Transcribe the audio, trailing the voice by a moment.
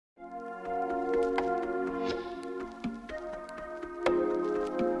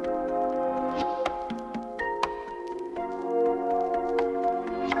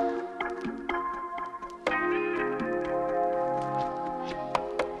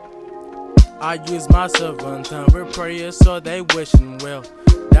I use my silver tongue with prayers so they wishing well.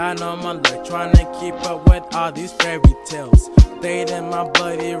 Down on my luck, trying to keep up with all these fairy tales. Stayed in my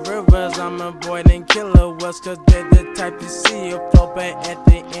bloody rivers, I'm avoiding killer whales, cause they're the type to see you float, but at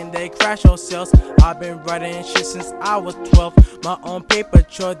the end they crash yourselves. I've been writing shit since I was 12. My own paper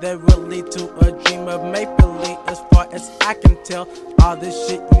trail that will lead to a dream of make-believe. As far as I can tell, all this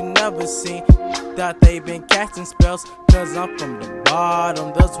shit you never seen, that they been casting spells. Cause I'm from the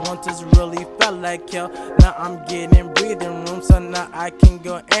bottom, those ones just really felt like hell. Now I'm getting breathing room, so now I can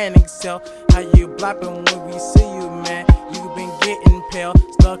go and excel. How you blopping when we see you, man? You been getting pale,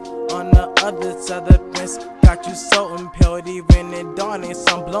 stuck on the other side of the fence. Got you so impaled, even in dawning,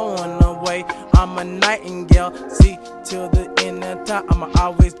 so I'm blowing away. I'm a nightingale, see, till the end of time, I'ma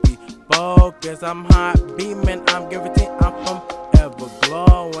always be focused. I'm hot beaming, I'm giving I'm from ever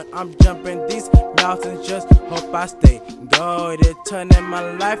glowing. I'm jumping these mountains, just hope I stay goaded. Turning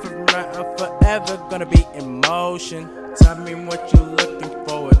my life around, I'm forever gonna be in motion. Tell me what you looking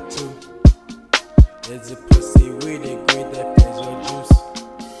forward to. Is it pussy with a great that fills your juice?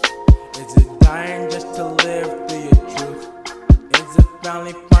 Is it dying just to live through your truth? Is it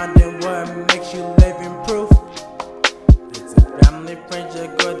finally finding what makes you live in proof? Is it family, friends,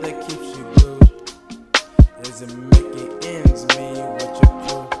 your girl that keeps you glued? Is it making ends meet with your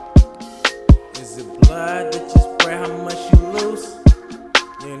crew? Is it blood that you spray, how much you lose?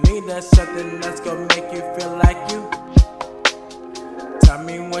 You need that something that's gonna make you feel like you. Tell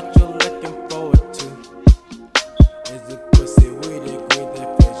me what you're looking forward to. Is it pussy with a great that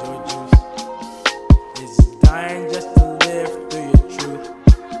fills your juice? Is it dying just to live through your truth?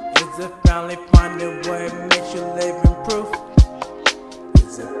 Is it finally finding what makes you live in proof?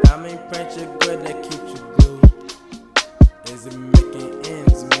 Is it family, friends, your good that keeps you glued? Is it making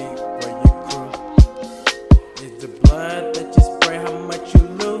ends meet for your crew? Is it blood that you spray, how much you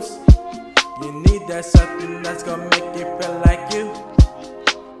lose? You need that something that's gonna make you feel like you.